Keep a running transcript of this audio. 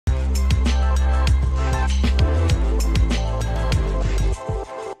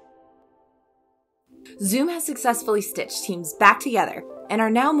Zoom has successfully stitched teams back together and are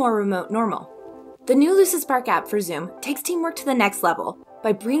now more remote normal. The new Lucidspark app for Zoom takes teamwork to the next level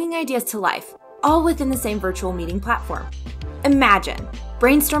by bringing ideas to life, all within the same virtual meeting platform. Imagine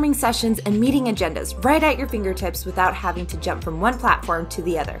brainstorming sessions and meeting agendas right at your fingertips without having to jump from one platform to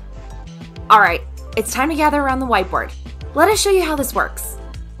the other. Alright, it's time to gather around the whiteboard. Let us show you how this works.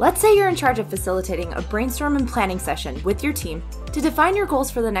 Let's say you're in charge of facilitating a brainstorm and planning session with your team to define your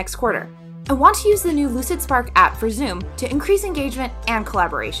goals for the next quarter, and want to use the new Lucidspark app for Zoom to increase engagement and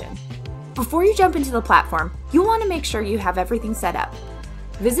collaboration. Before you jump into the platform, you'll want to make sure you have everything set up.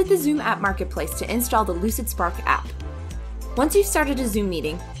 Visit the Zoom app marketplace to install the Lucidspark app. Once you've started a Zoom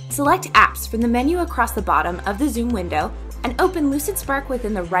meeting, select Apps from the menu across the bottom of the Zoom window and open Lucidspark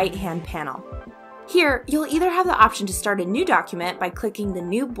within the right-hand panel. Here, you'll either have the option to start a new document by clicking the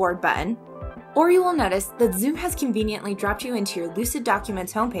New Board button, or you will notice that Zoom has conveniently dropped you into your Lucid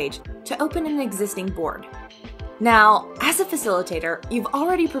Documents homepage to open an existing board. Now, as a facilitator, you've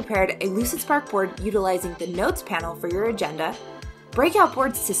already prepared a Lucidspark board utilizing the Notes panel for your agenda, breakout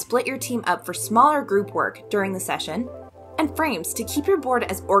boards to split your team up for smaller group work during the session, and frames to keep your board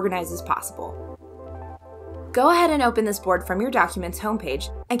as organized as possible. Go ahead and open this board from your Documents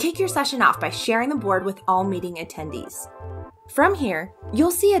homepage and kick your session off by sharing the board with all meeting attendees. From here, you'll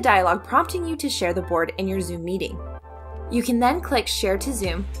see a dialog prompting you to share the board in your Zoom meeting. You can then click Share to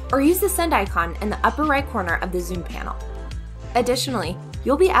Zoom or use the send icon in the upper right corner of the Zoom panel. Additionally,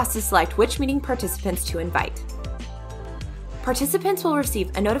 you'll be asked to select which meeting participants to invite. Participants will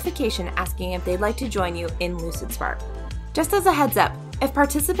receive a notification asking if they'd like to join you in Lucidspark. Just as a heads up, if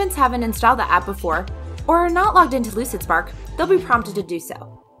participants haven't installed the app before or are not logged into Lucidspark, they'll be prompted to do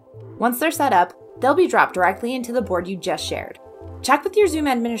so. Once they're set up, they'll be dropped directly into the board you just shared. Check with your Zoom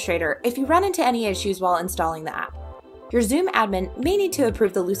administrator if you run into any issues while installing the app. Your Zoom admin may need to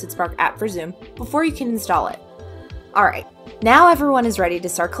approve the Lucidspark app for Zoom before you can install it. Alright, now everyone is ready to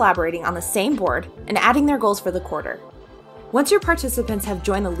start collaborating on the same board and adding their goals for the quarter. Once your participants have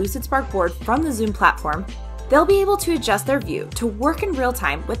joined the Lucidspark board from the Zoom platform, they'll be able to adjust their view to work in real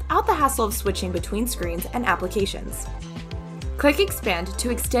time without the hassle of switching between screens and applications. Click Expand to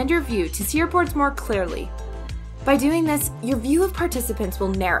extend your view to see your boards more clearly. By doing this, your view of participants will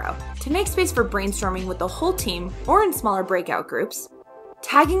narrow to make space for brainstorming with the whole team or in smaller breakout groups,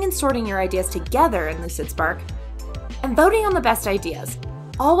 tagging and sorting your ideas together in Lucidspark, and voting on the best ideas,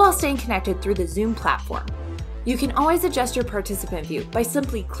 all while staying connected through the Zoom platform. You can always adjust your participant view by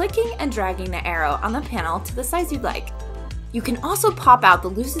simply clicking and dragging the arrow on the panel to the size you'd like. You can also pop out the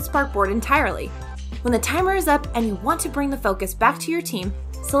Lucidspark board entirely. When the timer is up and you want to bring the focus back to your team,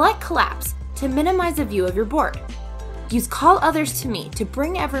 select Collapse to minimize the view of your board. Use Call Others to Meet to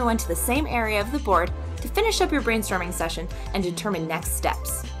bring everyone to the same area of the board to finish up your brainstorming session and determine next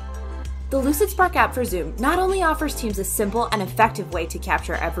steps. The Lucidspark app for Zoom not only offers teams a simple and effective way to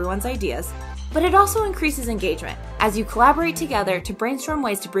capture everyone's ideas, but it also increases engagement as you collaborate together to brainstorm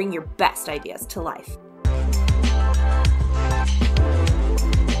ways to bring your best ideas to life.